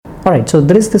Alright, so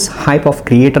there is this hype of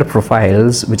creator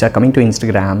profiles which are coming to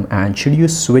Instagram, and should you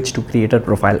switch to creator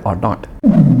profile or not?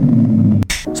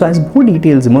 So as more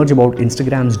details emerge about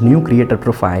Instagram's new creator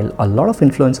profile, a lot of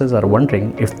influencers are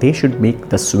wondering if they should make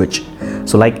the switch.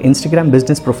 So like Instagram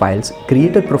business profiles,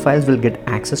 creator profiles will get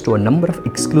access to a number of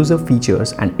exclusive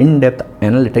features and in-depth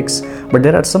analytics, but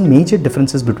there are some major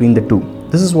differences between the two.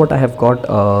 This is what I have got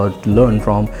to learn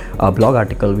from a blog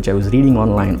article which I was reading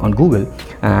online on Google,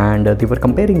 and they were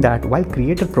comparing that while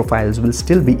creator profiles will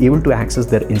still be able to access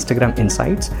their Instagram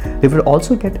insights, they will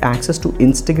also get access to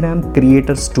Instagram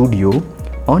Creator Studio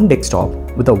on desktop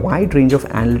with a wide range of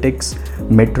analytics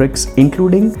metrics,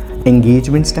 including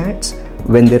engagement stats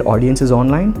when their audience is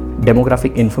online,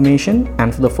 demographic information,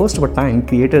 and for the first of a time,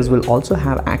 creators will also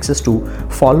have access to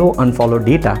follow-unfollow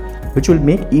data, which will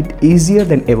make it easier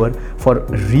than ever for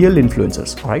real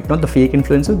influencers, all right? Not the fake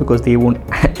influencers, because they won't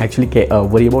actually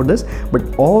worry about this, but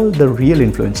all the real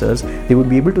influencers, they would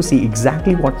be able to see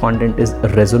exactly what content is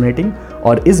resonating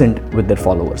or isn't with their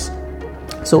followers.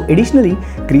 So additionally,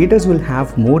 creators will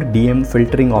have more DM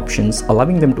filtering options,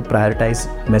 allowing them to prioritize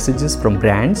messages from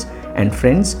brands and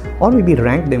friends, or maybe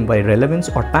rank them by relevance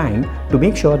or time to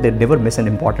make sure they never miss an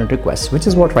important request, which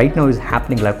is what right now is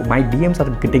happening. Like my DMs are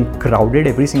getting crowded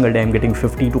every single day. I'm getting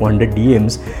 50 to 100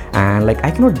 DMs, and like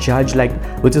I cannot judge like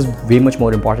which is way much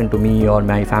more important to me or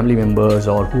my family members,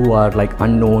 or who are like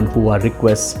unknown, who are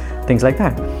requests, things like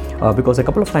that. Because a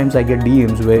couple of times I get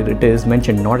DMs where it is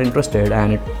mentioned not interested,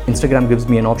 and Instagram gives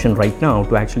me an option right now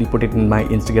to actually put it in my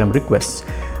Instagram requests.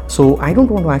 So I don't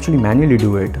want to actually manually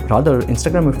do it. Rather,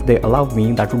 Instagram, if they allow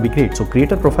me, that would be great. So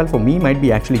creator profile for me might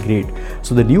be actually great.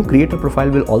 So the new creator profile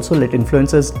will also let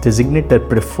influencers designate their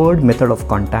preferred method of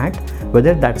contact,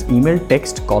 whether that's email,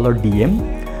 text, call, or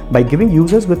DM. By giving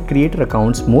users with creator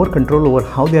accounts more control over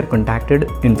how they are contacted,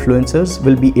 influencers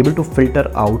will be able to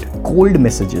filter out cold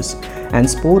messages and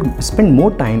spend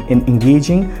more time in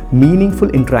engaging meaningful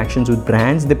interactions with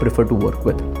brands they prefer to work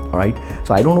with. All right,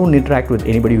 so I don't want to interact with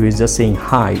anybody who is just saying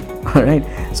hi. All right,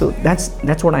 so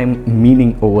that's what I'm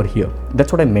meaning over here.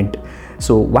 That's what I meant.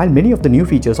 So while many of the new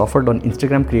features offered on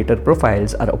Instagram creator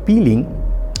profiles are appealing,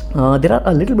 there are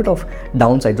a little bit of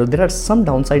downsides, or there are some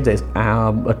downsides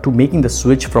to making the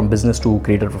switch from business to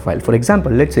creator profile. For example,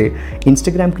 let's say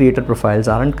Instagram creator profiles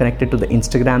aren't connected to the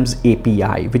Instagram's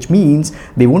API, which means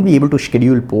they won't be able to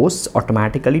schedule posts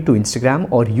automatically to Instagram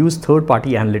or use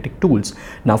third-party analytic tools.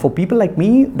 Now, for people like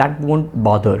me, that won't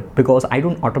bother, because I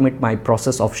don't automate my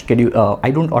process of schedule.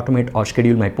 I don't automate or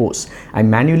schedule my posts. I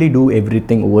manually do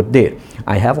everything over there.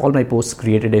 I have all my posts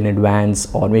created in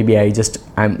advance, or maybe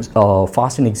I'm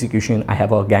fast in execution. I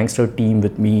have a gangster team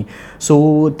with me,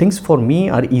 so things for me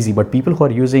are easy. But people who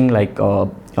are using like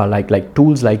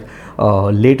tools like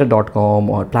later.com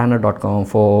or planner.com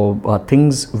for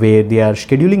things where they are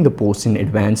scheduling the posts in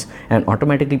advance and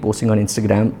automatically posting on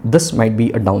Instagram, this might be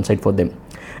a downside for them.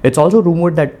 It's also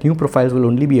rumored that new profiles will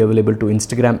only be available to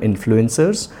Instagram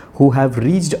influencers who have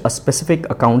reached a specific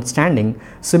account standing,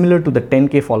 similar to the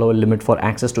 10K follower limit for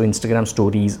access to Instagram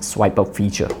stories swipe up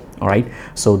feature. All right,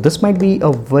 so this might be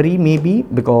a worry, maybe,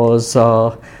 because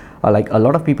like a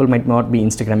lot of people might not be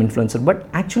Instagram influencer, but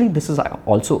actually this is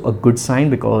also a good sign,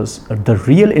 because the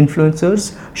real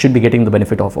influencers should be getting the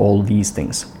benefit of all these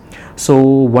things. So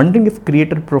wondering if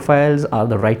creator profiles are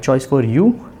the right choice for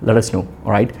you? Let us know.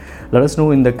 All right, let us know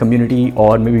in the community,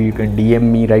 or maybe you can DM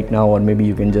me right now, or maybe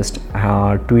you can just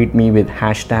tweet me with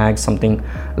hashtag something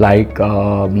like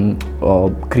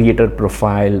creator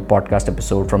profile podcast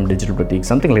episode from Digital Pratik,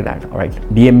 something like that. All right,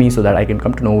 DM me so that I can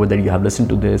come to know whether you have listened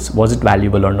to this, was it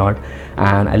valuable or not,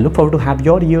 and I look forward to have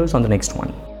your ears on the next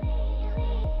one.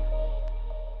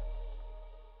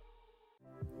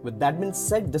 With that being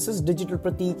said, this is Digital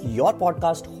Pratik, your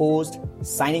podcast host,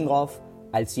 signing off.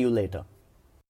 I'll see you later.